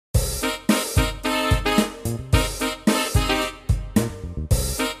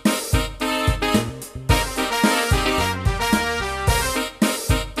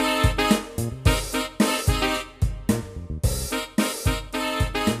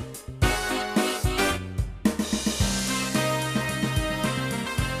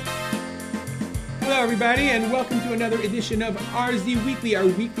everybody, and welcome to another edition of RZ Weekly, our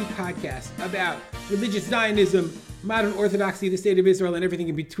weekly podcast about religious Zionism, modern Orthodoxy, the State of Israel, and everything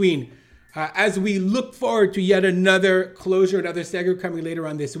in between. As we look forward to yet another closure, another segment coming later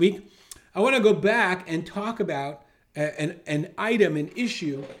on this week, I want to go back and talk about an item, an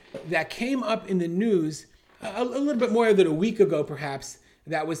issue that came up in the news a little bit more than a week ago, perhaps.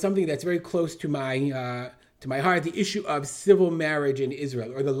 That was something that's very close to my heart, the issue of civil marriage in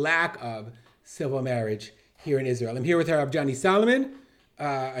Israel, or the lack of civil marriage here in Israel. I'm here with Rav Johnny Solomon,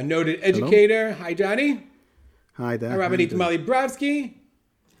 a noted educator. Hello. Hi, Johnny. Hi there. Rav Tamali Bravsky.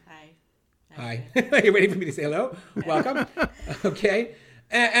 Hi. You're waiting for me to say hello? Welcome. Okay.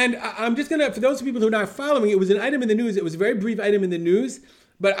 And I'm just going to, for those people who are not following, it was an item in the news. It was a very brief item in the news.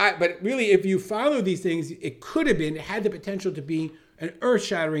 But really, if you follow these things, it had the potential to be an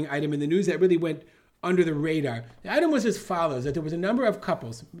earth-shattering item in the news that really went under the radar. The item was as follows, that there was a number of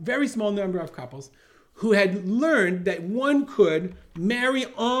couples, very small number of couples, who had learned that one could marry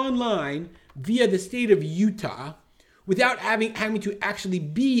online via the state of Utah without having to actually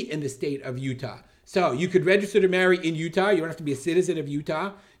be in the state of Utah. So you could register to marry in Utah. You don't have to be a citizen of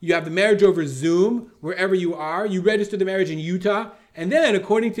Utah. You have the marriage over Zoom, wherever you are. You register the marriage in Utah. And then,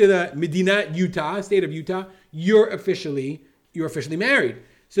 according to the Medina Utah, state of Utah, you're officially married.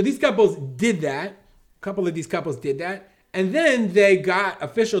 So these couples did that. A couple of these couples did that. And then they got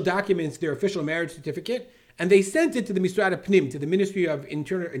official documents, their official marriage certificate, and they sent it to the Misrad Pnim, to the Ministry of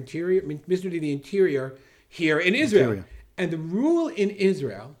Ministry of the Interior here in Israel. And the rule in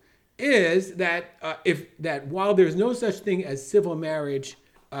Israel is that while there's no such thing as civil marriage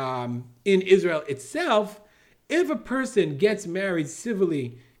in Israel itself, if a person gets married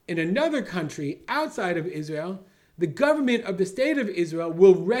civilly in another country outside of Israel, the government of the state of Israel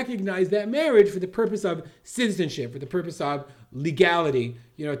will recognize that marriage for the purpose of citizenship, for the purpose of legality,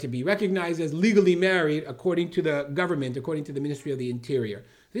 to be recognized as legally married according to the government, according to the Ministry of the Interior.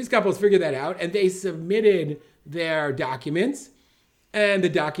 These couples figured that out, and they submitted their documents, and the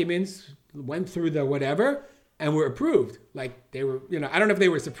documents went through the whatever and were approved. Like they were, I don't know if they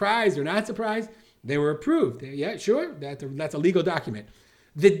were surprised or not surprised. They were approved. Yeah, sure, that's a legal document.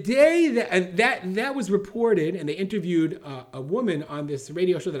 The day that was reported, and they interviewed a woman on this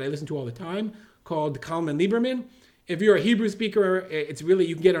radio show that I listen to all the time called Kalman Lieberman. If you're a Hebrew speaker, it's really,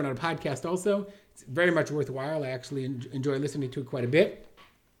 you can get it on a podcast also. It's very much worthwhile. I actually enjoy listening to it quite a bit.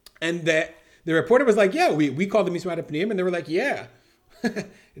 And the reporter was like, yeah, we called the Misrad Pnim, and they were like, yeah,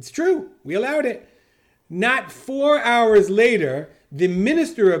 it's true. We allowed it. Not 4 hours later, the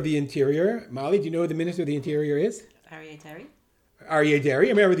Minister of the Interior, Molly, do you know who the Minister of the Interior is? Aryeh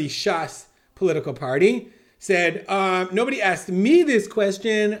Deri, a member of the Shas political party, said, nobody asked me this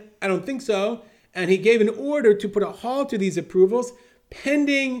question. I don't think so. And he gave an order to put a halt to these approvals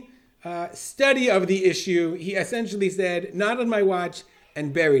pending study of the issue. He essentially said, not on my watch,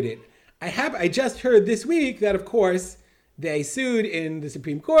 and buried it. I just heard this week that, of course, they sued in the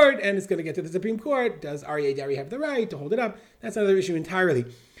Supreme Court, and it's going to get to the Supreme Court. Does Aryeh Deri have the right to hold it up? That's another issue entirely.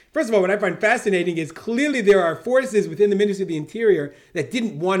 First of all, what I find fascinating is clearly there are forces within the Ministry of the Interior that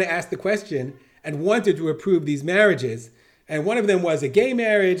didn't want to ask the question and wanted to approve these marriages. And one of them was a gay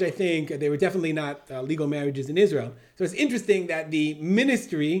marriage, I think. They were definitely not legal marriages in Israel. So it's interesting that the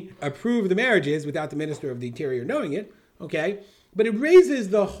ministry approved the marriages without the Minister of the Interior knowing it, okay? But it raises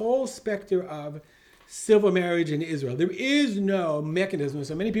the whole specter of civil marriage in Israel. There is no mechanism,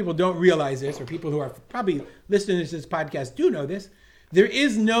 so many people don't realize this, or people who are probably listening to this podcast do know this. There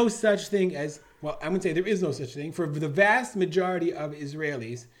is no such thing as, well, I would say there is no such thing. For the vast majority of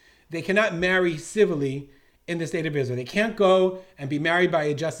Israelis, they cannot marry civilly in the state of Israel. They can't go and be married by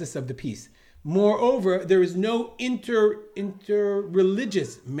a justice of the peace. Moreover, there is no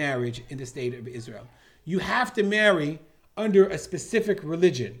inter-religious marriage in the state of Israel. You have to marry under a specific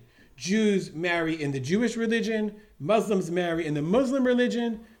religion. Jews marry in the Jewish religion, Muslims marry in the Muslim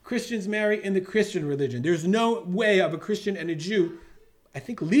religion, Christians marry in the Christian religion. There's no way of a Christian and a Jew, I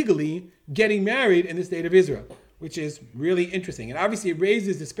think legally, getting married in the state of Israel, which is really interesting. And obviously it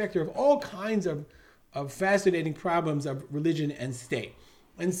raises the specter of all kinds of fascinating problems of religion and state.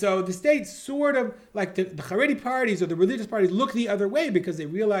 And so the state sort of, like the Haredi parties or the religious parties, look the other way because they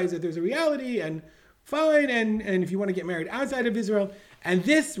realize that there's a reality and fine, and if you want to get married outside of Israel. And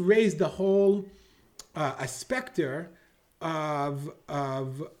this raised the whole a specter of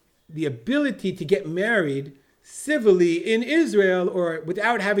the ability to get married civilly in Israel, or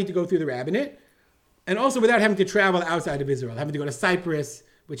without having to go through the rabbinate, and also without having to travel outside of Israel, having to go to Cyprus,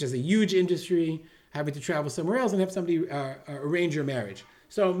 which is a huge industry, having to travel somewhere else and have somebody arrange your marriage.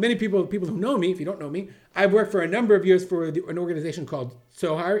 So many people who know me, if you don't know me, I've worked for a number of years for an organization called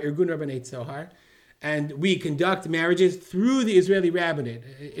Tzohar, Irgun Rabbanei Tzohar, And we conduct marriages through the Israeli rabbinate.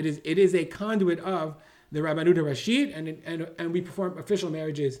 It is a conduit of the Rabbanut HaRashit, and we perform official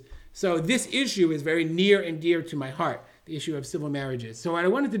marriages. So this issue is very near and dear to my heart, the issue of civil marriages. So what I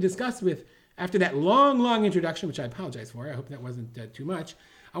wanted to discuss after that long introduction, which I apologize for, I hope that wasn't too much,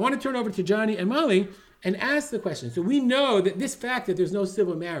 I want to turn over to Johnny and Molly and ask the question. So we know that this fact that there's no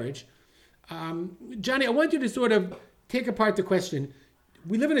civil marriage, Johnny, I want you to sort of take apart the question.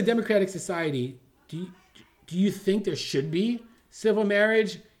 We live in a democratic society. Do you think there should be civil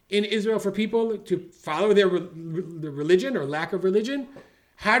marriage in Israel for people to follow their religion or lack of religion?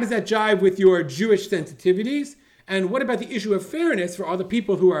 How does that jive with your Jewish sensitivities? And what about the issue of fairness for all the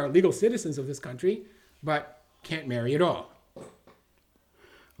people who are legal citizens of this country but can't marry at all?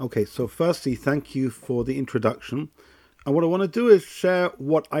 Okay, so firstly, thank you for the introduction. And what I want to do is share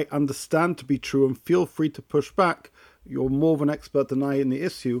what I understand to be true, and feel free to push back. You're more of an expert than I in the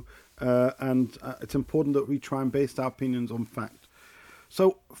issue, and it's important that we try and base our opinions on fact.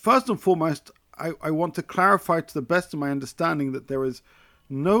 So first and foremost, I want to clarify to the best of my understanding that there is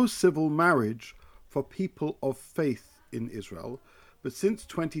no civil marriage for people of faith in Israel. But since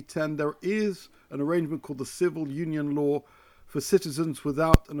 2010, there is an arrangement called the Civil Union Law for citizens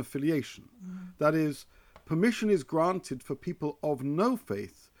without an affiliation. That is, permission is granted for people of no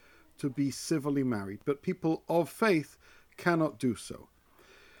faith to be civilly married, but people of faith cannot do so.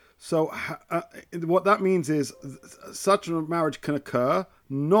 So what that means is such a marriage can occur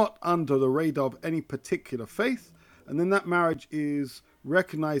not under the radar of any particular faith, and then that marriage is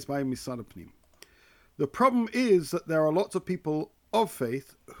recognized by Misad HaPnim. The problem is that there are lots of people of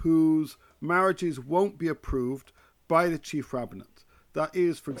faith whose marriages won't be approved by the chief rabbinate. That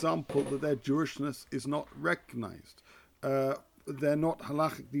is, for example, that their Jewishness is not recognized. They're not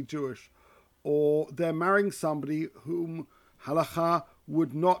halachically Jewish, or they're marrying somebody whom halacha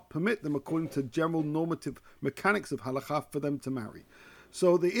would not permit them, according to general normative mechanics of halacha, for them to marry.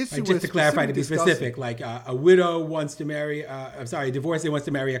 So the issue, just to clarify, to be specific, like a widow wants to marry, a divorcee wants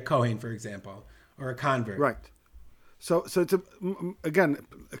to marry a Kohen, for example, or a convert. Right. So to, again,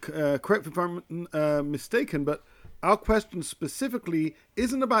 correct me if I'm mistaken, but our question specifically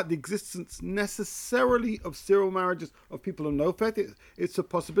isn't about the existence necessarily of civil marriages of people of no faith. It's a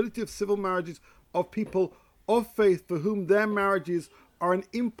possibility of civil marriages of people of faith for whom their marriages are an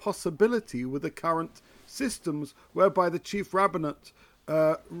impossibility with the current systems, whereby the chief rabbinate,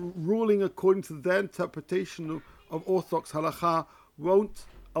 ruling according to their interpretation of Orthodox halacha, won't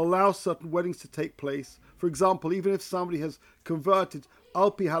allow certain weddings to take place. For example, even if somebody has converted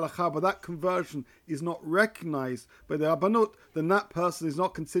Alpi halacha, but that conversion is not recognized by the Rabbanut, then that person is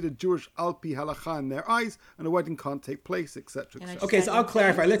not considered Jewish Alpi halacha in their eyes, and a wedding can't take place, etc. Okay, so I'll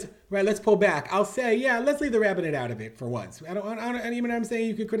clarify. Let's pull back. I'll say, let's leave the rabbinate out of it for once. I don't even. I'm saying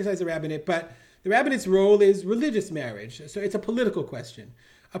you could criticize the rabbinate, but the rabbinate's role is religious marriage, so it's a political question.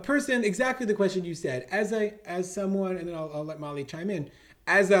 A person, exactly the question you said, as someone, and then I'll let Molly chime in.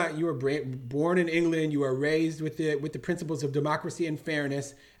 You were born in England, you were raised with the principles of democracy and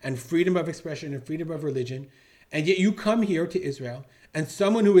fairness and freedom of expression and freedom of religion, and yet you come here to Israel, and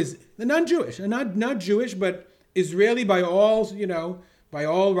someone who is non-Jewish, not Jewish, but Israeli by all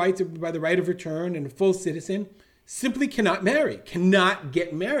rights, by the right of return and a full citizen, simply cannot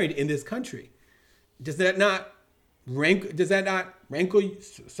get married in this country. Does that not rankle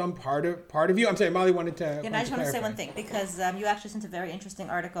some part of you? I'm sorry, Molly wanted to. I just want to say one thing, because you actually sent a very interesting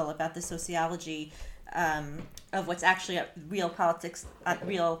article about the sociology of what's actually real politics,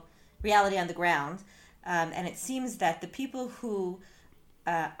 real reality on the ground, and it seems that the people who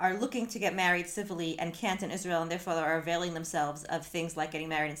are looking to get married civilly and can't in Israel, and therefore are availing themselves of things like getting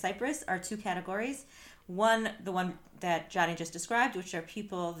married in Cyprus, are two categories. One, the one that Johnny just described, which are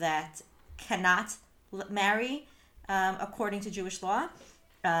people that cannot marry according to Jewish law,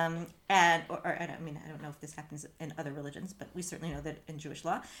 I don't know if this happens in other religions, but we certainly know that in Jewish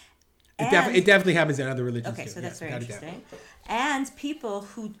law. It definitely happens in other religions. Okay, too. So that's very interesting. And people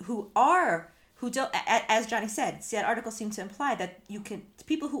who don't, as Johnny said, that article seemed to imply that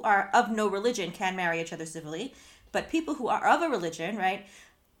people who are of no religion can marry each other civilly, but people who are of a religion, right,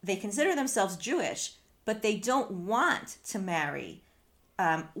 they consider themselves Jewish, but they don't want to marry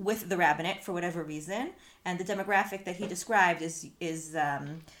with the rabbinate for whatever reason, and the demographic that he described is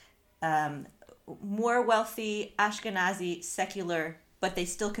more wealthy, Ashkenazi, secular, but they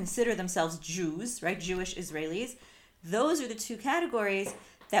still consider themselves Jews, right? Jewish Israelis. Those are the two categories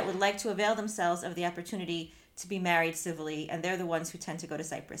that would like to avail themselves of the opportunity to be married civilly, and they're the ones who tend to go to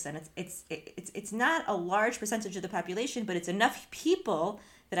Cyprus. And it's not a large percentage of the population, but it's enough people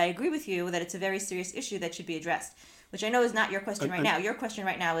that I agree with you that it's a very serious issue that should be addressed. Which I know is not your question right now. Your question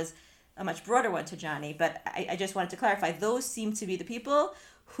right now is a much broader one to Johnny, but I just wanted to clarify, those seem to be the people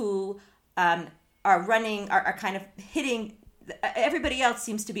who are kind of hitting, everybody else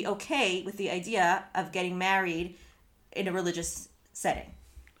seems to be okay with the idea of getting married in a religious setting.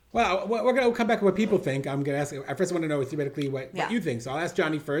 Well, we're going to come back to what people think. I'm going to ask, I first want to know theoretically what you think. So I'll ask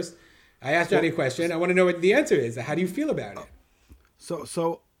Johnny first. I asked Johnny a question. I want to know what the answer is. How do you feel about it?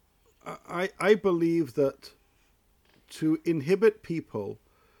 So I believe that to inhibit people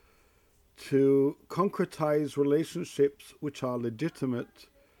to concretize relationships which are legitimate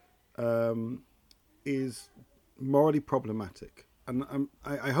is morally problematic. And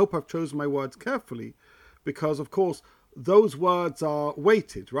I hope I've chosen my words carefully, because, of course, those words are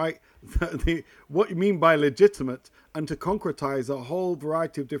weighted, right? What you mean by legitimate and to concretize a whole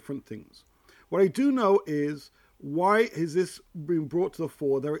variety of different things. What I do know is, why has this been brought to the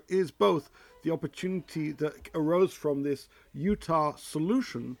fore? There is both the opportunity that arose from this Utah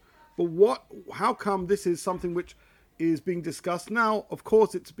solution, but how come this is something which is being discussed now? Of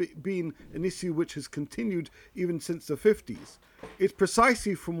course, it's been an issue which has continued even since the 50s. It's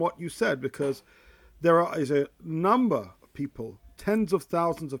precisely from what you said, because there is a number of people, tens of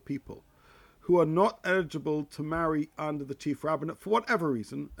thousands of people, who are not eligible to marry under the chief rabbinate for whatever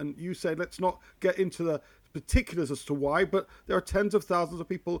reason. And you say, let's not get into the particulars as to why, but there are tens of thousands of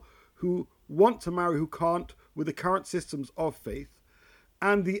people who want to marry who can't with the current systems of faith.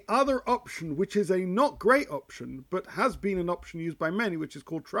 And the other option, which is a not great option, but has been an option used by many, which is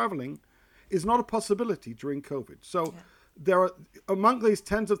called traveling, is not a possibility during COVID. So there are, among these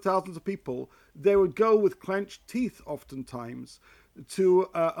tens of thousands of people, they would go with clenched teeth oftentimes to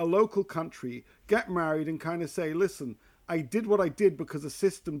a local country, get married and kind of say, listen, I did what I did because the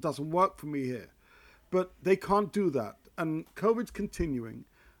system doesn't work for me here. But they can't do that. And COVID's continuing,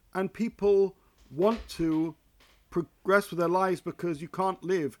 and people want to progress with their lives because you can't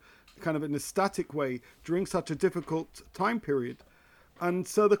live kind of in a static way during such a difficult time period. And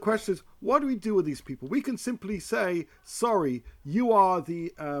so the question is, what do we do with these people? We can simply say, sorry, you are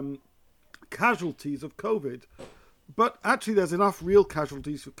the casualties of COVID. But actually, there's enough real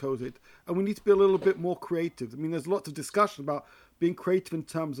casualties for COVID, and we need to be a little bit more creative. I mean, there's lots of discussion about being creative in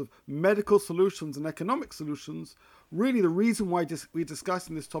terms of medical solutions and economic solutions. Really, the reason why we're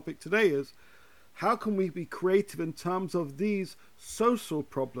discussing this topic today is, how can we be creative in terms of these social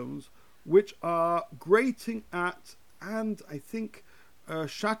problems which are grating at, and I think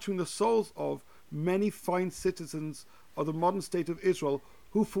shattering the souls of, many fine citizens of the modern state of Israel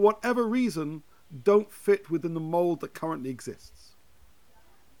who, for whatever reason, don't fit within the mold that currently exists.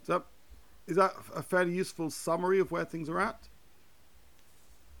 Is that a fairly useful summary of where things are at?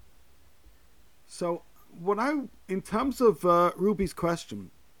 So in terms of Ruby's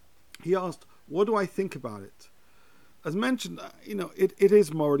question, he asked, what do I think about it? As mentioned, it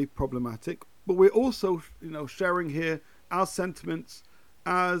is morally problematic, but we're also, sharing here our sentiments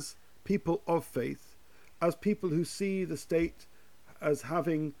as people of faith, as people who see the state as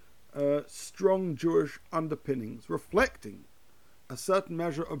having strong Jewish underpinnings, reflecting a certain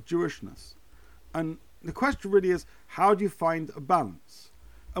measure of Jewishness. And the question really is, how do you find a balance?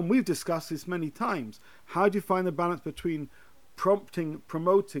 And we've discussed this many times. How do you find the balance between promoting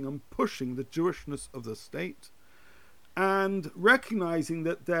and pushing the Jewishness of the state, and recognizing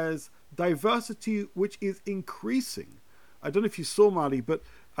that there's diversity which is increasing? I don't know if you saw, Mali, but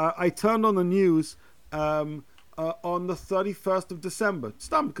I turned on the news on the 31st of December. It's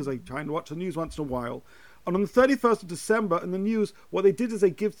done because I try and watch the news once in a while. And on the 31st of December in the news, what they did is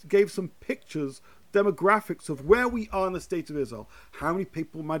they gave some pictures, demographics of where we are in the state of Israel. How many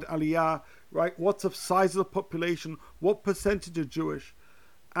people made Aliyah, right? What's the size of the population? What percentage are Jewish?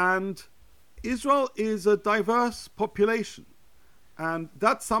 And Israel is a diverse population. And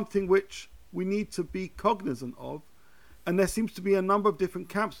that's something which we need to be cognizant of. And there seems to be a number of different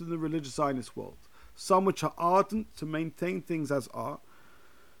camps in the religious Zionist world. Some which are ardent to maintain things as are,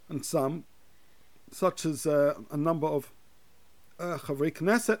 and some, such as a number of Chavrei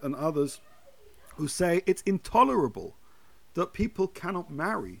Knesset and others, who say it's intolerable that people cannot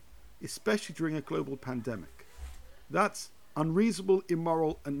marry, especially during a global pandemic. That's unreasonable,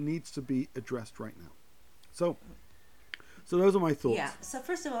 immoral, and needs to be addressed right now. So those are my thoughts. Yeah, so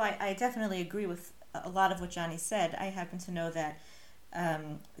first of all, I definitely agree with a lot of what Johnny said. I happen to know that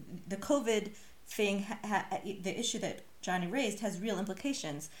the COVID thing, the issue that Johnny raised, has real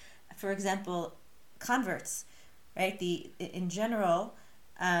implications. For example, converts, right? In general,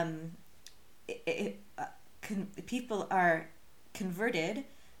 people are converted.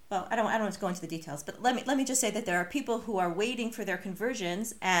 Well, I don't want to go into the details, but let me just say that there are people who are waiting for their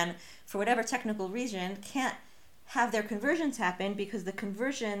conversions, and for whatever technical reason can't have their conversions happen because the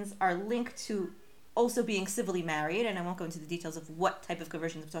conversions are linked to also being civilly married, and I won't go into the details of what type of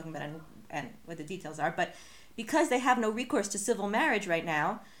conversions I'm talking about and what the details are, but because they have no recourse to civil marriage right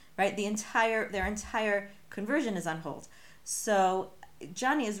now, right, their entire conversion is on hold. So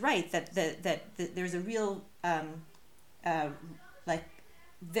Johnny is right that there's a real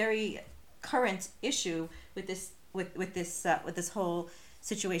very current issue with this whole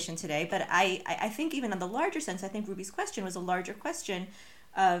situation today. But I think even on the larger sense, I think Ruby's question was a larger question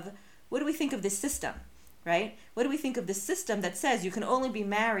of what do we think of this system, right? What do we think of this system that says you can only be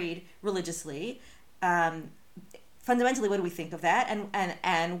married religiously? Fundamentally, what do we think of that?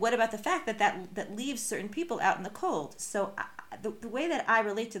 And what about the fact that leaves certain people out in the cold? So the way that I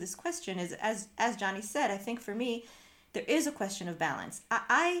relate to this question is, as Johnny said, I think for me, there is a question of balance.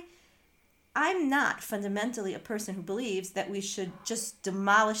 I'm not fundamentally a person who believes that we should just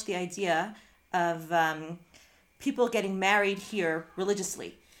demolish the idea of people getting married here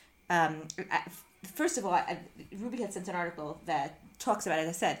religiously. First of all, Ruby had sent an article that talks about, as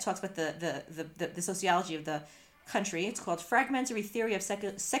I said, about the sociology of the country. It's called Fragmentary Theory of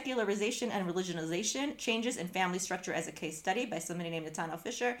Secularization and Religionization, Changes in Family Structure as a Case Study by somebody named Nathaniel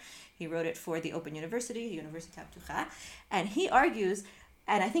Fisher. He wrote it for the Open University, Universitat Ptucha, and he argues,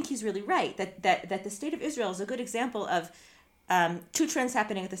 and I think he's really right, that the state of Israel is a good example of two trends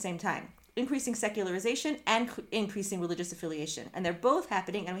happening at the same time: increasing secularization and increasing religious affiliation. And they're both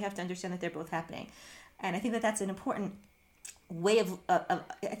happening, and we have to understand that they're both happening. And I think that that's an important way of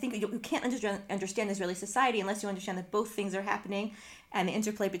I think you can't understand Israeli society unless you understand that both things are happening and the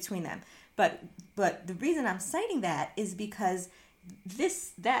interplay between them. But the reason I'm citing that is because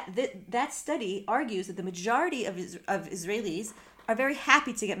that study argues that the majority of Israelis are very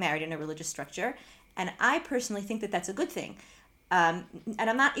happy to get married in a religious structure, and I personally think that that's a good thing. And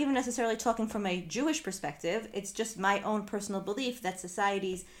I'm not even necessarily talking from a Jewish perspective. It's just my own personal belief that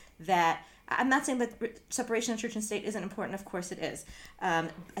societies that, I'm not saying that separation of church and state isn't important. Of course it is.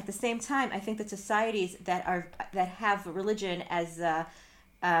 At the same time, I think that societies that have religion as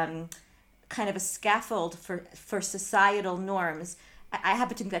kind of a scaffold for societal norms, I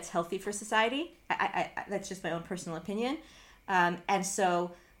happen to think that's healthy for society. I that's just my own personal opinion. And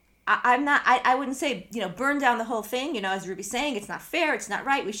so I wouldn't say, burn down the whole thing, as Ruby's saying, it's not fair, it's not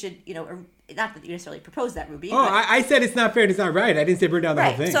right, we should, not that you necessarily proposed that, Ruby. Oh, I said it's not fair and it's not right. I didn't say burn down the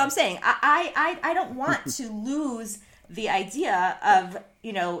whole thing. So I'm saying, I don't want to lose the idea of,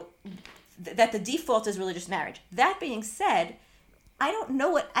 that the default is religious marriage. That being said, I don't know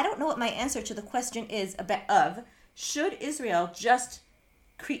what my answer to the question is of should Israel just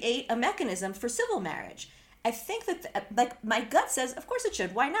create a mechanism for civil marriage? I think that, my gut says, of course it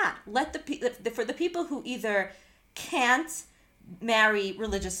should. Why not? Let for the people who either can't marry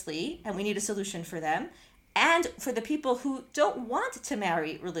religiously, and we need a solution for them, and for the people who don't want to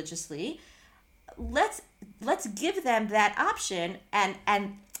marry religiously, let's give them that option.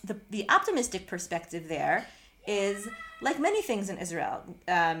 And the optimistic perspective there is, like many things in Israel,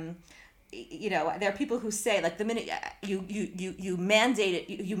 there are people who say, like, the minute you mandate it,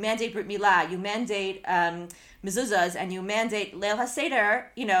 you mandate Brit Milah, you mandate mezuzahs, and you mandate Leil HaSeder,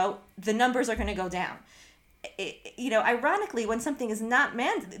 the numbers are going to go down. Ironically, when something is not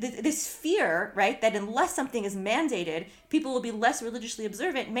mandated, this fear, right, that unless something is mandated, people will be less religiously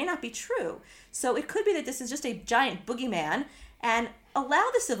observant, may not be true. So it could be that this is just a giant boogeyman, and allow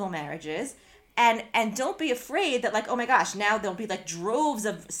the civil marriages. And don't be afraid that, like, oh my gosh, now there'll be like droves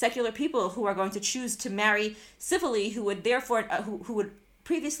of secular people who are going to choose to marry civilly, who would therefore who would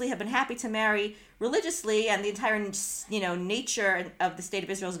previously have been happy to marry religiously, and the entire nature of the state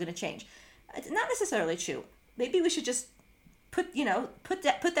of Israel is going to change. It's not necessarily true. Maybe we should just put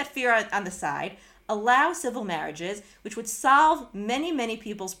that fear on the side, allow civil marriages, which would solve many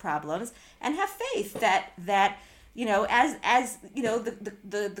people's problems, and have faith that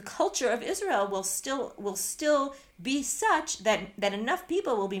the culture of Israel will still be such that enough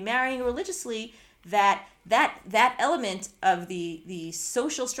people will be marrying religiously that element of the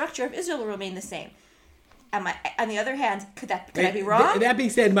social structure of Israel will remain the same. On the other hand, could I be wrong? That being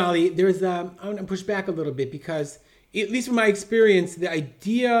said, Molly, there's I'm going to push back a little bit, because at least from my experience, the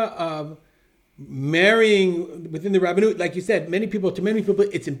idea of marrying within the Rabbanut, like you said, many people,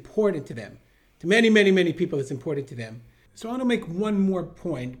 it's important to them. To many people, it's important to them. So I want to make one more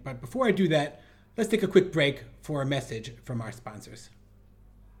point, but before I do that, let's take a quick break for a message from our sponsors.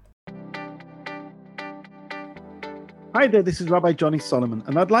 Hi there, this is Rabbi Johnny Solomon,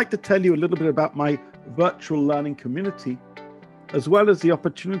 and I'd like to tell you a little bit about my virtual learning community, as well as the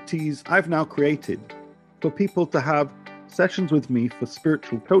opportunities I've now created for people to have sessions with me for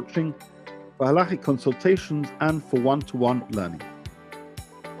spiritual coaching, for halachic consultations and for one-to-one learning.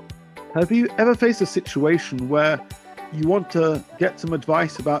 Have you ever faced a situation where you want to get some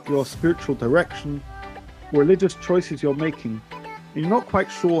advice about your spiritual direction, religious choices you're making, and you're not quite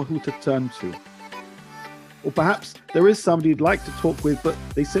sure who to turn to? Or perhaps there is somebody you'd like to talk with, but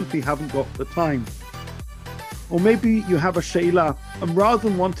they simply haven't got the time. Or maybe you have a sheila, and rather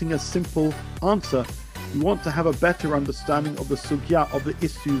than wanting a simple answer, you want to have a better understanding of the sugya, of the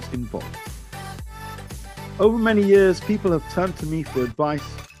issues involved. Over many years, people have turned to me for advice,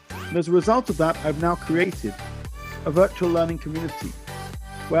 and as a result of that, I've now created a virtual learning community,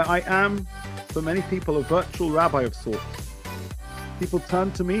 where I am, for many people, a virtual rabbi of sorts. People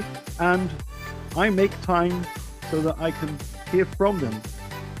turn to me, and I make time so that I can hear from them,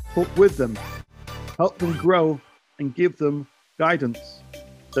 talk with them, help them grow, and give them guidance,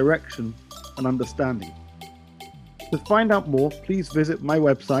 direction, and understanding. To find out more, please visit my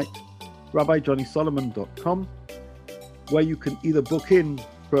website, rabbijohnnysolomon.com, where you can either book in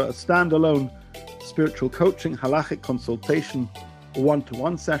for a standalone spiritual coaching, halachic consultation, or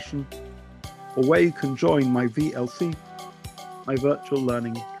one-to-one session, or where you can join my VLC, my virtual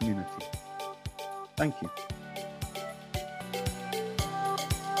learning community. Thank you.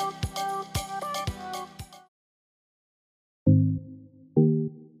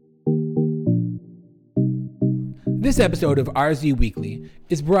 This episode of RZ Weekly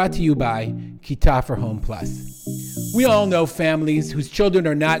is brought to you by Kita for Home Plus. We all know families whose children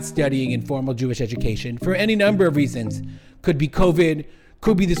are not studying in formal Jewish education for any number of reasons. Could be COVID,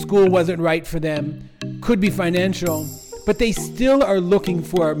 could be the school wasn't right for them, could be financial, but they still are looking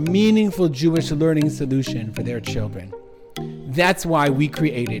for a meaningful Jewish learning solution for their children. That's why we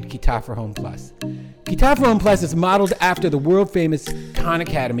created Kita for Home Plus. Kita for Home Plus is modeled after the world-famous Khan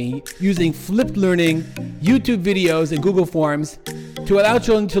Academy, using flipped learning, YouTube videos, and Google Forms to allow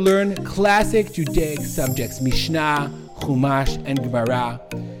children to learn classic Judaic subjects, Mishnah, Chumash, and Gemara,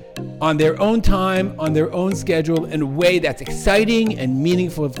 on their own time, on their own schedule, in a way that's exciting and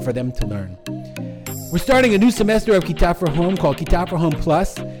meaningful for them to learn. We're starting a new semester of Kita for Home called Kita for Home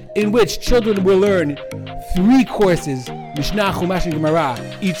Plus, in which children will learn 3 courses, Mishnah, Chumash, and Gemara,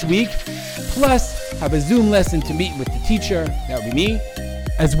 each week, plus have a Zoom lesson to meet with the teacher, that would be me,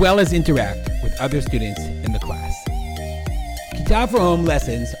 as well as interact with other students in the class. Kita for Home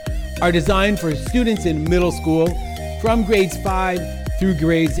lessons are designed for students in middle school from grades 5 through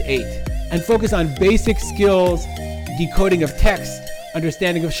grades 8 and focus on basic skills, decoding of text,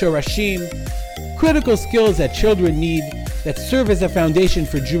 understanding of Shorashim, critical skills that children need that serve as a foundation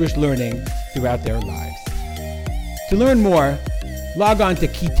for Jewish learning throughout their lives. To learn more, log on to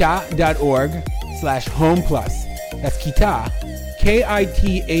kita.org/home plus. That's Kita,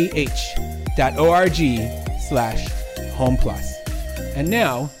 KITAH.org/home plus. And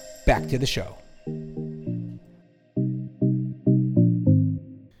now, back to the show.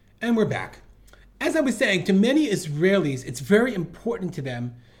 And we're back. As I was saying, to many Israelis, it's very important to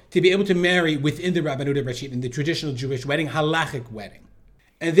them to be able to marry within the Rabbanut Rashit, in the traditional Jewish wedding, halachic wedding.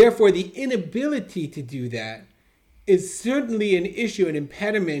 And therefore, the inability to do that is certainly an issue, an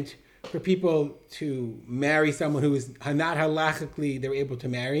impediment for people to marry someone who is not halachically they're able to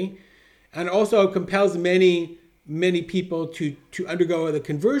marry, and also compels many people to undergo the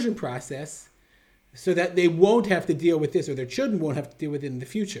conversion process so that they won't have to deal with this, or their children won't have to deal with it in the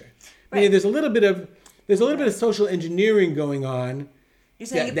future. Right. I mean, there's a little bit of social engineering going on. You're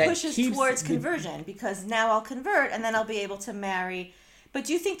saying it pushes towards conversion, because now I'll convert and then I'll be able to marry. But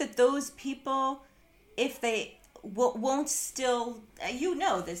do you think that those people, if they won't still, you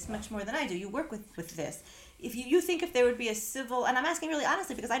know this much more than I do, you work with this, if you think if there would be a civil, and I'm asking really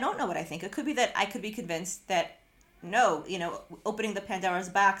honestly because I don't know what I think, it could be that I could be convinced that no, opening the Pandora's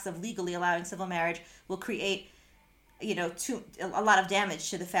box of legally allowing civil marriage will create a lot of damage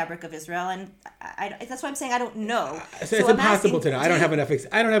to the fabric of Israel, and that's why I'm saying I don't know. So it's impossible to know. I don't have enough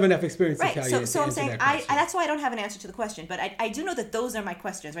experience to tell you. So I'm saying that's why I don't have an answer to the question. But I do know that those are my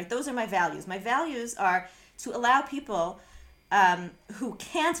questions, right? Those are my values. My values are to allow people who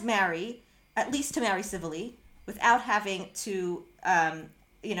can't marry, at least to marry civilly, without having to,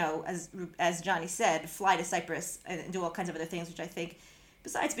 as Johnny said, fly to Cyprus and do all kinds of other things, which I think,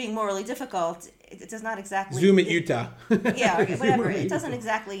 besides being morally difficult, it does not exactly... Zoom at Utah. Yeah, okay, whatever. It doesn't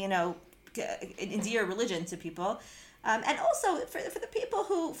exactly, endear religion to people. And also, for the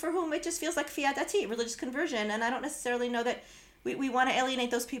people for whom it just feels like kfiyat dati, religious conversion, and I don't necessarily know that we want to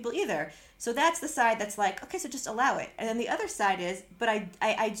alienate those people either. So that's the side that's like, okay, so just allow it. And then the other side is, but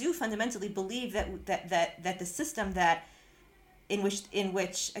I do fundamentally believe that the system that in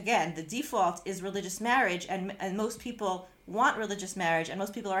which again the default is religious marriage, and most people want religious marriage, and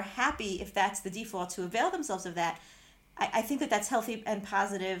most people are happy if that's the default to avail themselves of that. I think that that's healthy and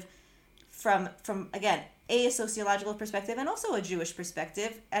positive from again a sociological perspective and also a Jewish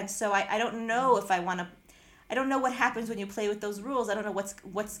perspective. And so I don't know if I want to. I don't know what happens when you play with those rules. I don't know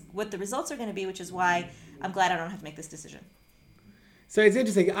what the results are going to be, which is why I'm glad I don't have to make this decision. So it's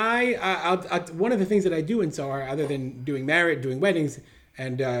interesting. I one of the things that I do in Tzohar, other than doing weddings,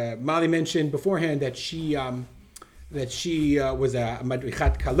 and Molly mentioned beforehand that she was a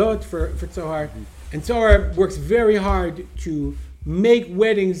madrichat kalot for Tzohar, and Tzohar works very hard to make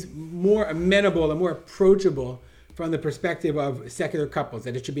weddings more amenable and more approachable from the perspective of secular couples,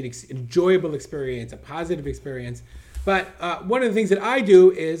 that it should be an enjoyable experience, a positive experience. But one of the things that I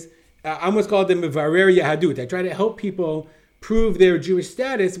do is I almost call them mevarer yahadut. I try to help people prove their Jewish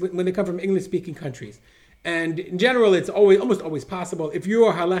status when they come from English-speaking countries. And in general, it's almost always possible. If you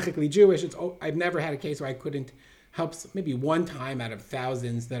are halachically Jewish, I've never had a case where I couldn't help, maybe one time out of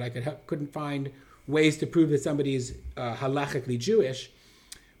thousands that I couldn't find ways to prove that somebody is halachically Jewish.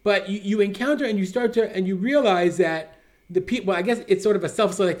 But you encounter and you start to, and you realize that the people, well, I guess it's sort of a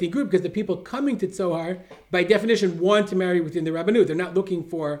self-selecting group, because the people coming to Tzohar, by definition, want to marry within the Rabbanut. They're not looking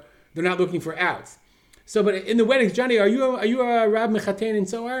for outs. So, but in the weddings, Johnny, are you a Rab Mechaten in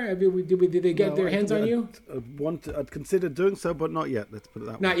Tzohar? Did they get their hands on you? I'd consider doing so, but not yet. Let's put it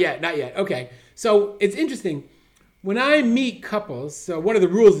that way. Not yet. Okay. So it's interesting. When I meet couples, so one of the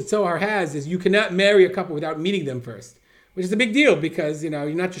rules that Tzohar has is you cannot marry a couple without meeting them first, which is a big deal, because you're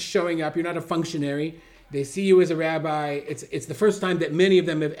not just showing up, you're not a functionary. They see you as a rabbi. It's the first time that many of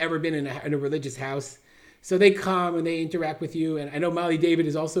them have ever been in a religious house. So they come and they interact with you. And I know Mali David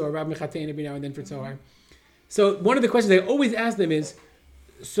is also a Rab Mechaten every now and then for Tzohar. So one of the questions I always ask them is,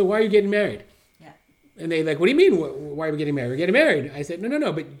 so why are you getting married? Yeah. And they like, what do you mean? Why are we getting married? We're getting married. I said,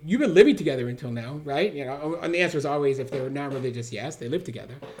 no, but you've been living together until now, right? And the answer is always, if they're not religious, yes, they live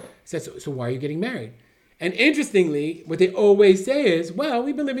together. I said, so why are you getting married? And interestingly, what they always say is, well,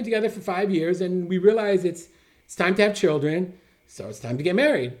 we've been living together for 5 years and we realize it's time to have children, so it's time to get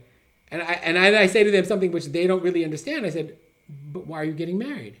married. And I say to them something which they don't really understand. I said, but why are you getting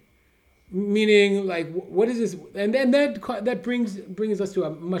married? Meaning, like, what is this? And then that brings us to a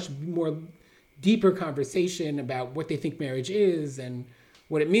much more deeper conversation about what they think marriage is and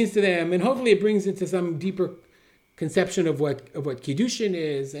what it means to them, and hopefully it brings into some deeper conception of what kiddushin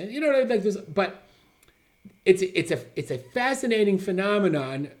is, and like this. But it's a fascinating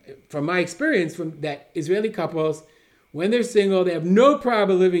phenomenon from my experience from that Israeli couples, when they're single, they have no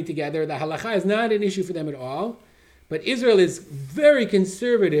problem living together. The halacha is not an issue for them at all. But Israel is very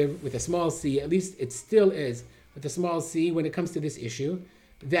conservative with a small c, at least it still is, with a small c when it comes to this issue,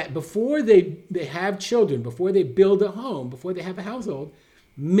 that before they have children, before they build a home, before they have a household,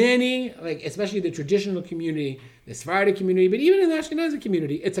 many, like especially the traditional community, the Sephardic community, but even in the Ashkenazi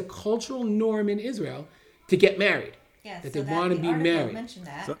community, it's a cultural norm in Israel to get married. Yes, that they want to be married. Mentioned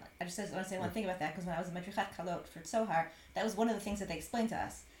that. I just want to say one thing about that, because when I was in Madrichat Kalot for Tzohar, that was one of the things that they explained to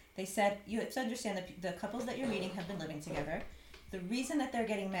us. They said, you have to understand that the couples that you're meeting have been living together. The reason that they're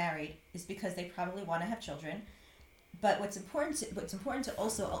getting married is because they probably want to have children. But what's important to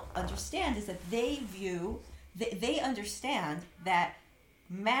also understand is that they understand that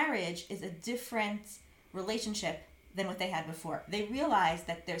marriage is a different relationship than what they had before. They realize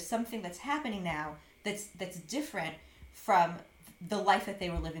that there's something that's happening now that's different from the life that they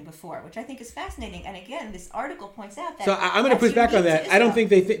were living before, which I think is fascinating. And again, this article points out that. So I'm going to push back on that. I don't think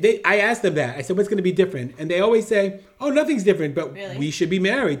they I asked them that. I said, what's going to be different? And they always say, oh, nothing's different, but really? We should be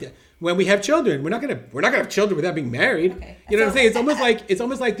married when we have children. We're not going to have children without being married. Okay. You know what I'm saying? It's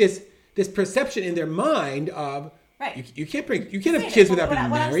almost like this perception in their mind of, right. You can't have kids without being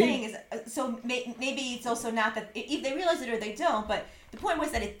married. What I'm saying is, so maybe it's also not that if they realize it or they don't, but the point was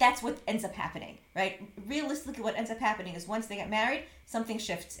that that's what ends up happening, right? Realistically, what ends up happening is once they get married, something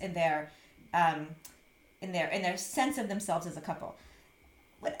shifts in their sense of themselves as a couple.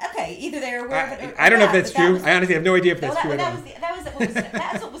 But okay, either they're aware of it or I don't know if that's true. I honestly have no idea if that's true.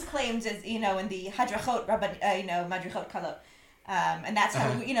 That's what was claimed as in the Hadrachot Madrichot Kalot. And that's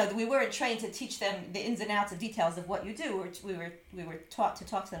how we weren't trained to teach them the ins and outs, the details of what you do. We were taught to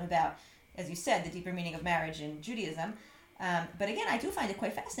talk to them about, as you said, the deeper meaning of marriage in Judaism. But again, I do find it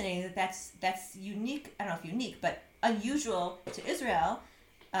quite fascinating that's unique. I don't know if unique, but unusual to Israel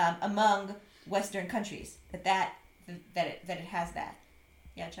among Western countries. That it has that.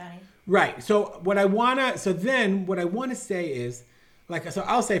 Yeah, Johnny. Right. So what I want to say is, so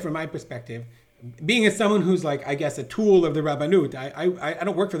I'll say from my perspective, being as someone who's like, I guess, a tool of the Rabbanut, I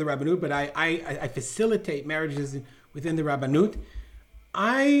don't work for the Rabbanut, but I facilitate marriages within the Rabbanut.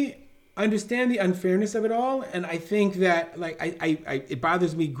 I understand the unfairness of it all, and I think that it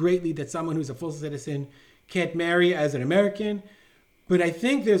bothers me greatly that someone who's a full citizen can't marry as an American. But I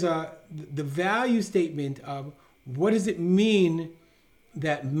think there's the value statement of what does it mean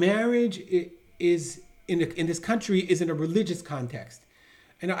that marriage is in this country is in a religious context.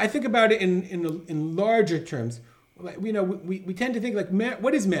 And I think about it in larger terms. We tend to think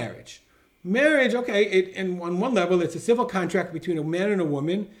what is marriage? Marriage, okay, on one level, it's a civil contract between a man and a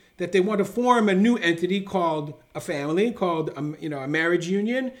woman that they want to form a new entity called a family, called a marriage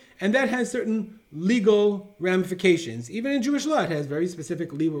union, and that has certain legal ramifications. Even in Jewish law, it has very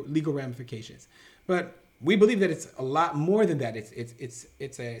specific legal ramifications. But we believe that it's a lot more than that.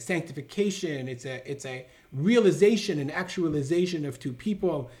 It's a sanctification. It's a realization and actualization of two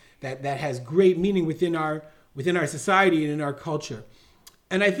people that has great meaning within our society and in our culture.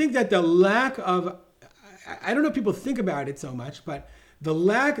 And I think that the lack of, I don't know if people think about it so much, but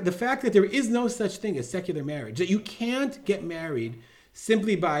the fact that there is no such thing as secular marriage, that you can't get married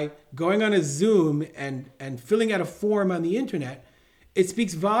simply by going on a Zoom and filling out a form on the internet, it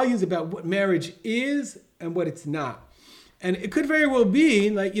speaks volumes about what marriage is and what it's not. And it could very well be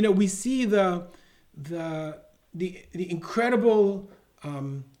we see the incredible,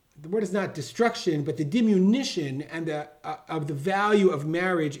 the word is not destruction, but the diminution and of the value of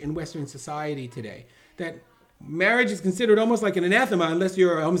marriage in Western society today. That marriage is considered almost like an anathema unless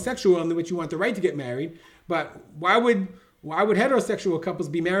you're a homosexual in which you want the right to get married. But why would heterosexual couples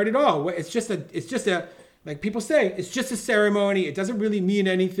be married at all? It's just a like people say, it's just a ceremony. It doesn't really mean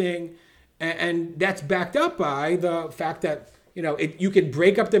anything, and that's backed up by the fact that you could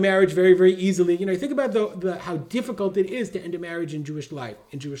break up the marriage very, very easily. Think about how difficult it is to end a marriage in Jewish life,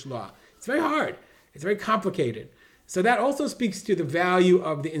 in Jewish law. It's very hard. It's very complicated. So that also speaks to the value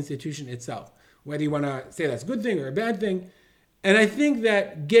of the institution itself, whether you want to say that's a good thing or a bad thing. And I think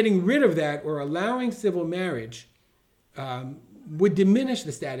that getting rid of that or allowing civil marriage would diminish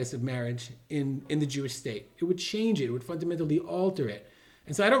the status of marriage in the Jewish state. It would change it. It would fundamentally alter it.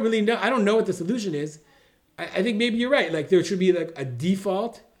 And so I don't know what the solution is. I think maybe you're right. There should be a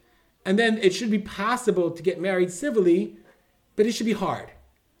default, and then it should be possible to get married civilly, but it should be hard.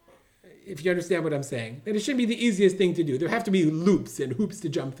 If you understand what I'm saying, that it shouldn't be the easiest thing to do. There have to be loops and hoops to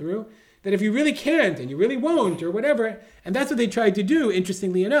jump through. That if you really can't and you really won't or whatever, and that's what they tried to do,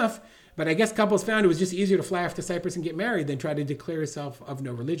 interestingly enough. But I guess couples found it was just easier to fly off to Cyprus and get married than try to declare yourself of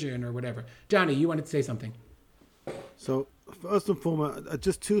no religion or whatever. Johnny, you wanted to say something. So first and foremost,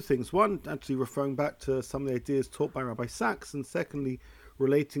 just two things. One, actually referring back to some of the ideas taught by Rabbi Sachs, and secondly,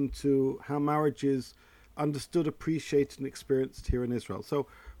 relating to how marriage is understood, appreciated, and experienced here in Israel. So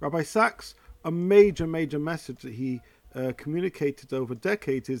Rabbi Sachs, a major message that he communicated over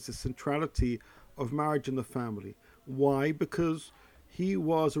decades is the centrality of marriage and the family. Why? Because he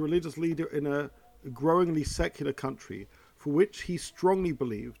was a religious leader in a growingly secular country for which he strongly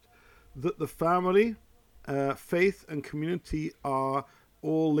believed that the family, faith and community are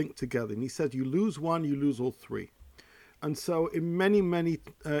all linked together. And he said, you lose one, you lose all three. And so in many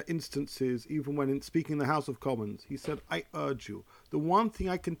instances, even when speaking in the House of Commons, he said, I urge you, the one thing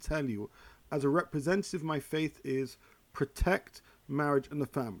I can tell you as a representative of my faith is protect marriage and the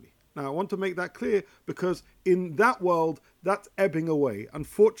family. Now, I want to make that clear because in that world, that's ebbing away.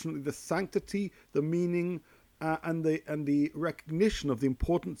 Unfortunately, the sanctity, the meaning, and the recognition of the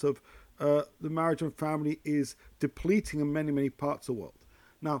importance of the marriage and family is depleting in many parts of the world.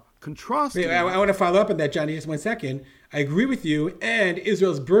 Now, contrasting... I want to follow up on that, Johnny, just 1 second. I agree with you, and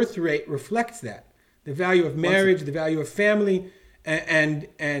Israel's birth rate reflects that. The value of marriage, the value of family, and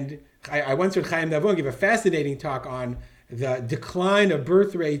I once heard Chaim Navon give a fascinating talk on the decline of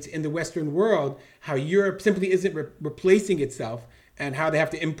birth rates in the Western world, how Europe simply isn't replacing itself, and how they have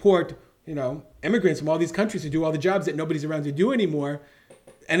to import, immigrants from all these countries to do all the jobs that nobody's around to do anymore.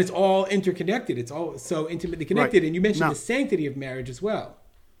 And it's all interconnected. It's all so intimately connected. Right. And you mentioned the sanctity of marriage as well.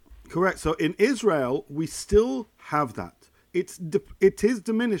 Correct. So in Israel, we still have that. It is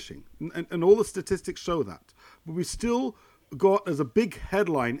diminishing, and all the statistics show that. But we still got as a big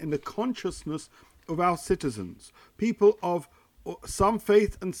headline in the consciousness of our citizens, people of some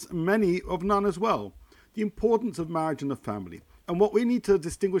faith and many of none as well, the importance of marriage and the family. And what we need to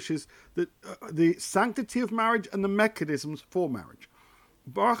distinguish is that the sanctity of marriage and the mechanisms for marriage.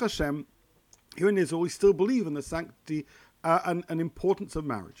 Baruch Hashem, here in Israel, we still believe in the sanctity and importance of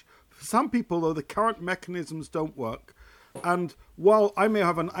marriage. For some people, though, the current mechanisms don't work. And while I may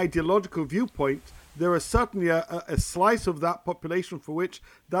have an ideological viewpoint, there is certainly a slice of that population for which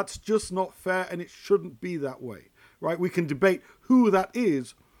that's just not fair and it shouldn't be that way, right? We can debate who that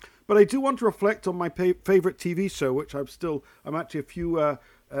is, But I do want to reflect on my favorite TV show, which I'm actually a few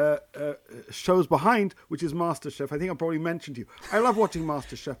shows behind, which is MasterChef. I think I probably mentioned to you. I love watching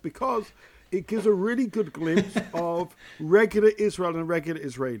MasterChef because it gives a really good glimpse of regular Israel and regular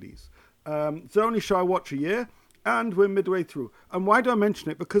Israelis. It's the only show I watch a year, and we're midway through. And why do I mention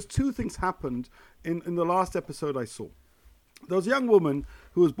it? Because two things happened in the last episode I saw. There was a young woman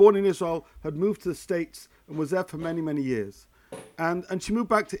who was born in Israel, had moved to the States, and was there for many, many years. And she moved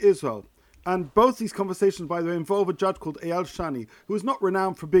back to Israel. And both these conversations, by the way, involve a judge called Eyal Shani, who is not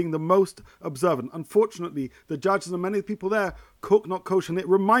renowned for being the most observant. Unfortunately, the judges and many of the people there cook not kosher. And it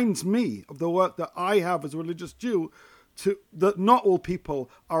reminds me of the work that I have as a religious Jew, that not all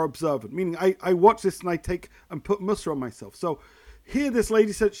people are observant. Meaning, I watch this and I take and put Musar on myself. So here this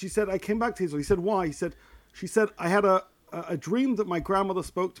lady said, I came back to Israel. He said, why? She said, I had a dream that my grandmother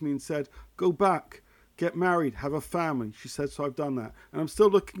spoke to me and said, go back, get married, have a family. She said, so I've done that. And I'm still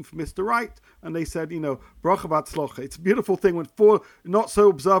looking for Mr. Right. And they said, bracha batzlocha. It's a beautiful thing when 4 not so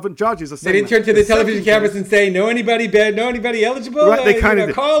observant judges are saying they didn't turn to the television cameras and say, know anybody bad, know anybody eligible? Right, they kind of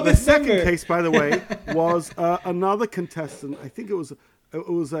did. Call the this second number. case, by the way, was another contestant. I think it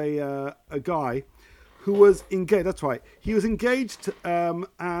was a guy who was engaged. That's right. He was engaged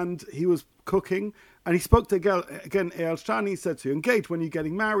and he was cooking. And he spoke to, again, Eyal Shani. He said, so you're engaged, when are you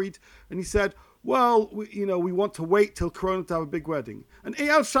getting married? And he said, well, we want to wait till Corona to have a big wedding. And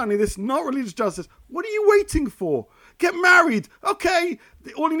Eyal Shani, this not religious judge, says, what are you waiting for? Get married. Okay,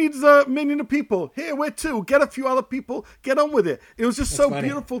 all you need is 1 million of people. Here, we're 2. Get a few other people. Get on with it. It was just so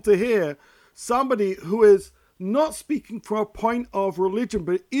beautiful to hear somebody who is not speaking from a point of religion,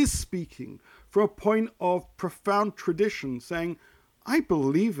 but is speaking from a point of profound tradition, saying, I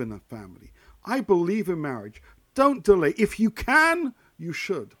believe in a family. I believe in marriage. Don't delay. If you can, you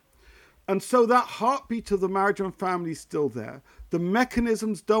should. And so that heartbeat of the marriage and family is still there. The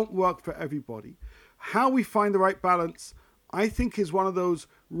mechanisms don't work for everybody. How we find the right balance, I think, is one of those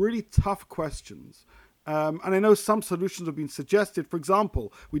really tough questions. And I know some solutions have been suggested. For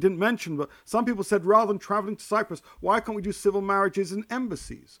example, we didn't mention, but some people said rather than traveling to Cyprus, why can't we do civil marriages in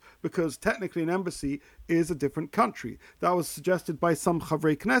embassies? Because technically an embassy is a different country. That was suggested by some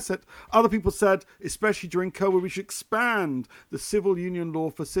Chavrei Knesset. Other people said, especially during COVID, we should expand the civil union law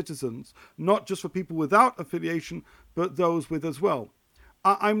for citizens, not just for people without affiliation, but those with as well.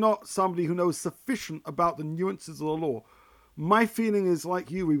 I'm not somebody who knows sufficient about the nuances of the law. My feeling is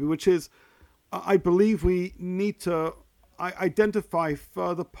like you, Ruby, which is, I believe we need to identify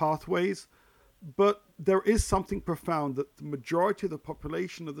further pathways, but there is something profound that the majority of the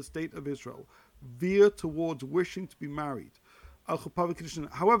population of the state of Israel veer towards wishing to be married.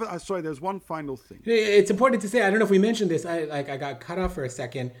 However, there's one final thing. It's important to say, I don't know if we mentioned this, I got cut off for a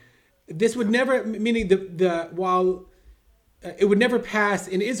second. This would never, meaning while it would never pass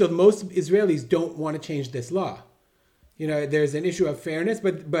in Israel, most Israelis don't want to change this law. There's an issue of fairness,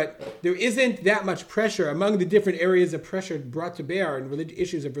 but there isn't that much pressure among the different areas of pressure brought to bear in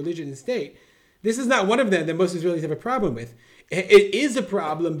issues of religion and state. This is not one of them that most Israelis have a problem with. It is a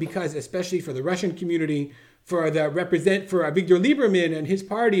problem because, especially for the Russian community, for Avigdor Lieberman and his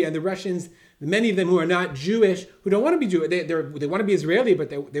party and the Russians, many of them who are not Jewish, who don't want to be Jewish, they want to be Israeli,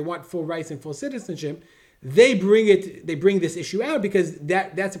 but they want full rights and full citizenship. They bring this issue out because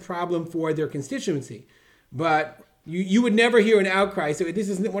that's a problem for their constituency. But you would never hear an outcry. So this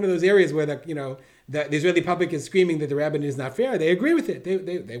isn't one of those areas where the Israeli public is screaming that the rabbinate is not fair. They agree with it.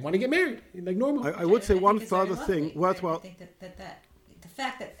 They want to get married like normal. I would say one further thing worthwhile. I think that the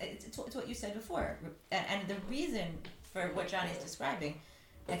fact that it's what you said before, and the reason for what Johnny is describing,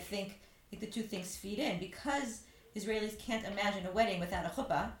 I think the two things feed in, because Israelis can't imagine a wedding without a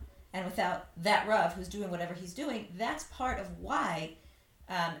chuppah and without that Rav who's doing whatever he's doing. That's part of why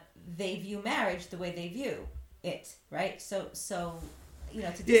they view marriage the way they view it, right? So it's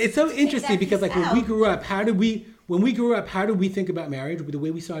so interesting because when we grew up, how did we think about marriage the way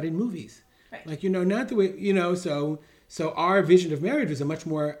we saw it in movies? Right. Not the way, so our vision of marriage was a much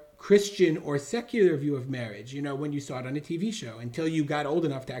more Christian or secular view of marriage, when you saw it on a TV show until you got old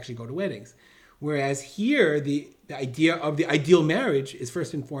enough to actually go to weddings. Whereas here, the idea of the ideal marriage is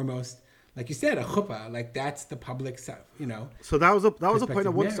first and foremost, like you said, a chuppah, like that's the public stuff, So that was a point I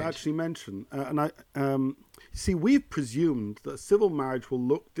wanted to actually mention. See, we've presumed that a civil marriage will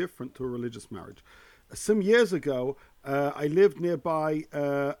look different to a religious marriage. Some years ago, I lived nearby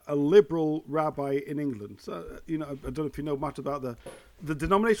a liberal rabbi in England. So, I don't know if you know much about the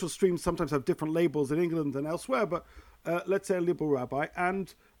denominational streams sometimes have different labels in England than elsewhere, but let's say a liberal rabbi.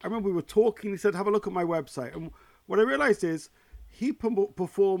 And I remember we were talking, he said, have a look at my website. And what I realized is he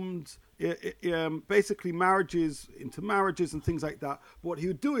performed basically marriages into marriages and things like that. But what he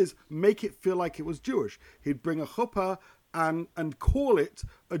would do is make it feel like it was Jewish. He'd bring a chuppah and call it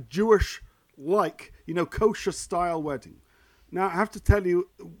a Jewish, kosher style wedding. Now, I have to tell you,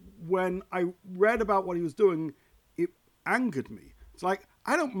 when I read about what he was doing, it angered me. It's like,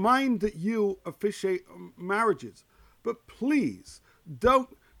 I don't mind that you officiate marriages, but please don't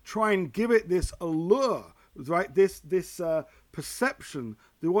try and give it this allure, right? This perception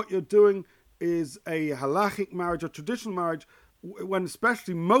that what you're doing is a halachic marriage or traditional marriage, when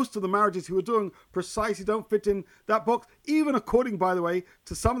especially most of the marriages he was doing precisely don't fit in that box, even according, by the way,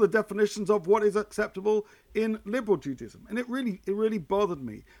 to some of the definitions of what is acceptable in liberal Judaism. And it really bothered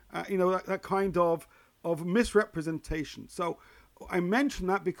me, that kind of misrepresentation. So I mention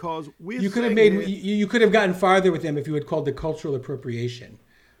that because you could have gotten farther with them if you had called the cultural appropriation.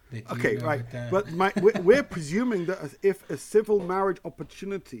 Okay, right. But we're presuming that if a civil marriage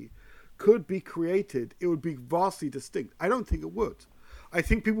opportunity could be created, it would be vastly distinct. I don't think it would. I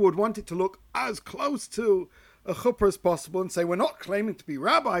think people would want it to look as close to a chuppah as possible and say, we're not claiming to be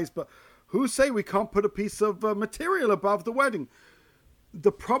rabbis, but who say we can't put a piece of material above the wedding?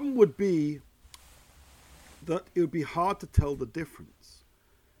 The problem would be that it would be hard to tell the difference.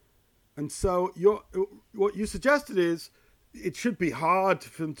 And so what you suggested is it should be hard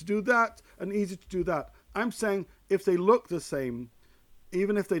for them to do that and easy to do that. I'm saying if they look the same,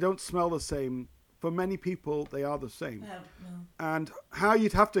 even if they don't smell the same, for many people, they are the same. No. And how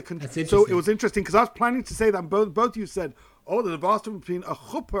you'd have to... So it was interesting, because I was planning to say that, and both of you said, there's a vast difference between a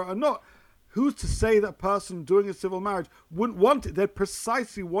chuppah and not. Who's to say that person doing a civil marriage wouldn't want it? They'd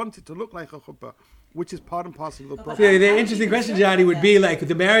precisely want it to look like a chuppah, which is part and parcel of the problem. So the interesting question, Johnny, would be like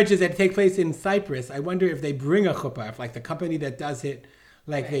the marriages that take place in Cyprus. I wonder if they bring a chuppah, if like the company that does it,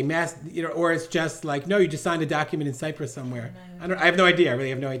 they mass, or it's just like, no, you just signed a document in Cyprus somewhere. I have no idea. I really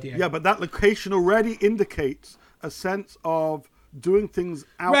have no idea. Yeah, but that location already indicates a sense of doing things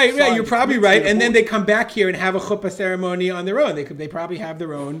outside. Right. You're probably right. And then they come back here and have a chuppah ceremony on their own. They probably have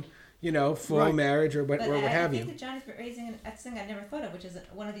their own, full marriage or what have you. I think that John is raising a thing I never thought of, which is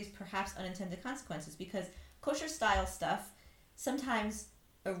one of these perhaps unintended consequences, because kosher style stuff sometimes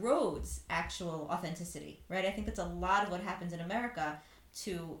erodes actual authenticity, right? I think that's a lot of what happens in America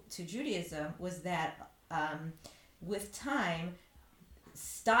to Judaism, was that with time,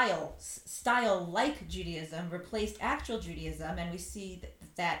 style like Judaism replaced actual Judaism, and we see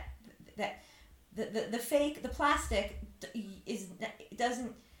that the fake, the plastic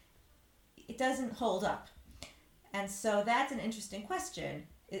doesn't hold up. And so that's an interesting question.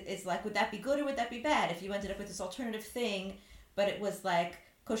 It's like, would that be good or would that be bad if you ended up with this alternative thing, but it was like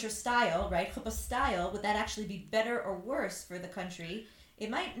kosher style, right? Chuppah style, would that actually be better or worse for the country? It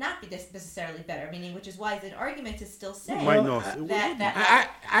might not be necessarily better, meaning, which is why the argument is still saying that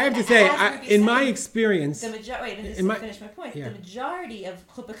I have to say, in my experience, finish my point. Yeah. The majority of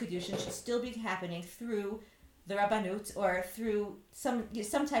chuppah kedushin should still be happening through the rabbanut or through some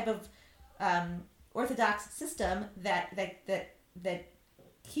type of orthodox system that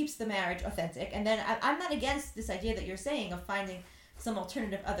keeps the marriage authentic. And then I'm not against this idea that you're saying of finding some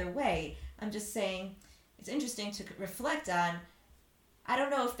alternative other way. I'm just saying it's interesting to reflect on. I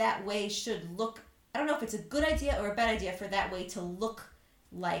don't know if that way should look... I don't know if it's a good idea or a bad idea for that way to look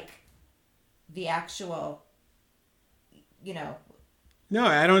like the actual, No,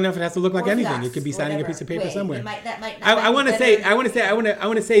 I don't know if it has to look like anything. It could be signing a piece of paper somewhere. I want to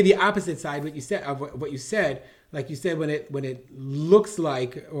say the opposite side. What you said, like you said, when it looks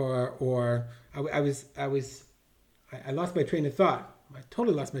like, or I lost my train of thought. I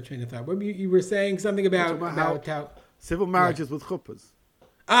totally lost my train of thought. You were saying something about how civil marriages with chuppahs.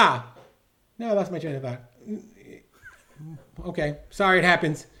 No, I lost my train of thought. Okay, sorry, it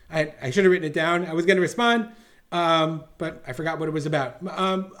happens. I should have written it down. I was going to respond, but I forgot what it was about.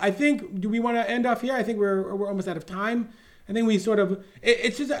 I think, do we want to end off here? I think we're almost out of time. I think we sort of,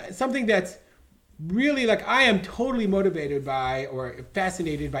 it's just something that's really, like, I am totally motivated by or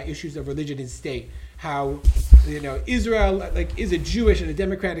fascinated by issues of religion and state. How, Israel is a Jewish and a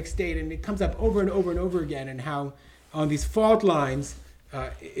democratic state, and it comes up over and over and over again, and how on these fault lines,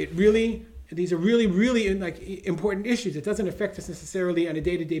 these are really, really important issues. It doesn't affect us necessarily on a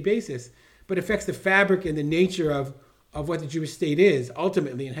day-to-day basis, but affects the fabric and the nature of what the Jewish state is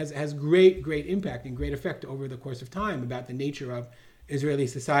ultimately, and has great impact and great effect over the course of time about the nature of Israeli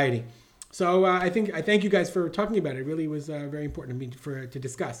society. So I thank you guys for talking about it. It really was very important to me to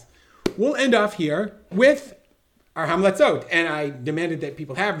discuss. We'll end off here with our hamlatzot, and I demanded that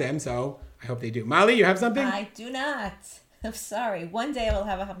people have them, so I hope they do. Mali, you have something? I do not. I'm sorry. One day I will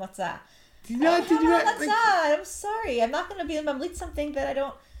have a hamlatzah. Did you not? That's not. I'm sorry. I'm not going to be mamlit something that I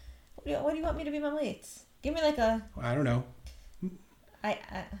don't. What do you want me to be mamlit? Give me like a. I don't know. I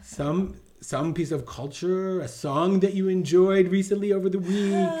some piece of culture, a song that you enjoyed recently over the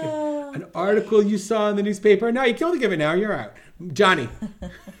week, an article you saw in the newspaper. No, you can only give it now. You're out, Johnny.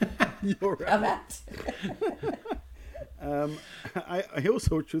 You're right. I'm out. I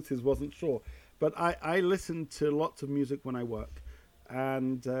also, truth is, wasn't sure, but I listen to lots of music when I work,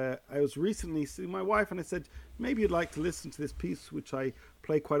 and I was recently seeing my wife, and I said, maybe you'd like to listen to this piece, which I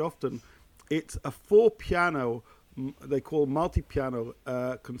play quite often. It's a 4-piano, they call multi-piano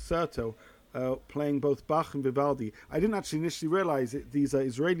concerto, playing both Bach and Vivaldi. I didn't actually initially realize it. These are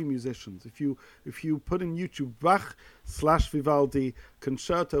Israeli musicians. If you put in YouTube Bach/Vivaldi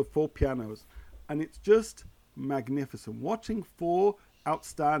concerto 4 pianos, and it's just magnificent. Watching 4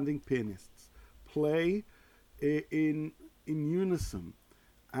 outstanding pianists play in unison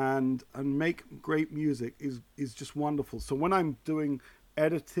and make great music is just wonderful. So when I'm doing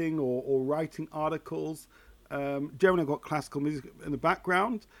editing or writing articles, generally I've got classical music in the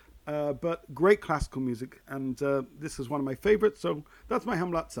background, but great classical music, and this is one of my favorites, so that's my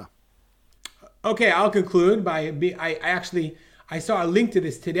hamlatza. Okay, I'll conclude by I saw a link to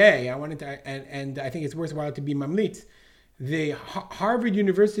this today. I wanted to, and I think it's worthwhile to be mamlit. The Harvard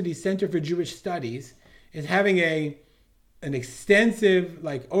University Center for Jewish Studies is having an extensive,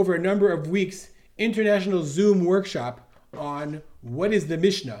 like over a number of weeks, international Zoom workshop on what is the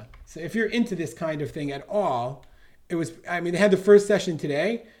Mishnah. So if you're into this kind of thing at all, they had the first session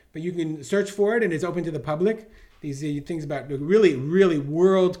today, but you can search for it and it's open to the public. These are things about really, really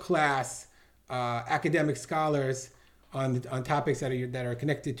world-class academic scholars on topics that are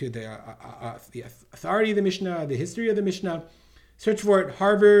connected to the authority of the Mishnah, the history of the Mishnah. Search for it,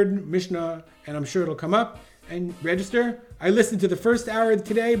 Harvard Mishnah, and I'm sure it'll come up, and register. I listened to the first hour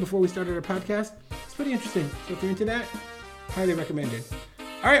today before we started our podcast. It's pretty interesting. So if you're into that, highly recommended.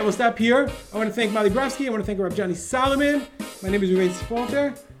 All right, we'll stop here. I want to thank Molly Brovsky. I want to thank Rav Johnny Solomon. My name is Ruvain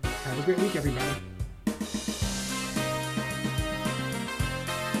Spalter. Have a great week, everybody.